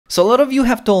So a lot of you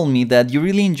have told me that you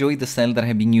really enjoy the style that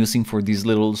I've been using for these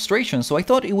little illustrations, so I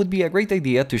thought it would be a great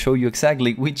idea to show you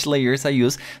exactly which layers I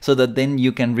use so that then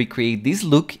you can recreate this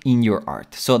look in your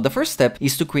art. So the first step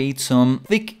is to create some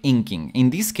thick inking. In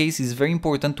this case, it's very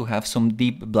important to have some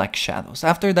deep black shadows.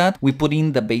 After that, we put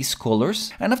in the base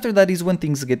colors, and after that is when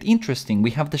things get interesting.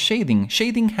 We have the shading.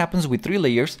 Shading happens with 3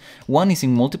 layers. One is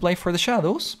in multiply for the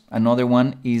shadows, another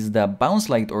one is the bounce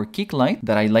light or kick light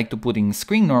that I like to put in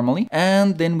screen normally,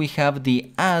 and then we have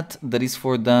the add that is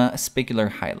for the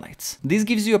specular highlights. This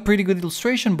gives you a pretty good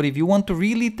illustration, but if you want to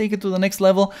really take it to the next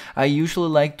level, I usually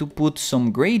like to put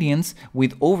some gradients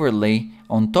with overlay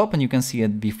on top, and you can see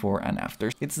it before and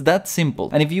after. It's that simple.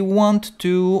 And if you want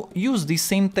to use these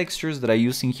same textures that I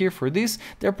use in here for this,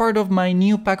 they're part of my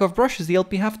new pack of brushes, the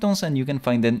LP halftones, and you can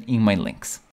find them in my links.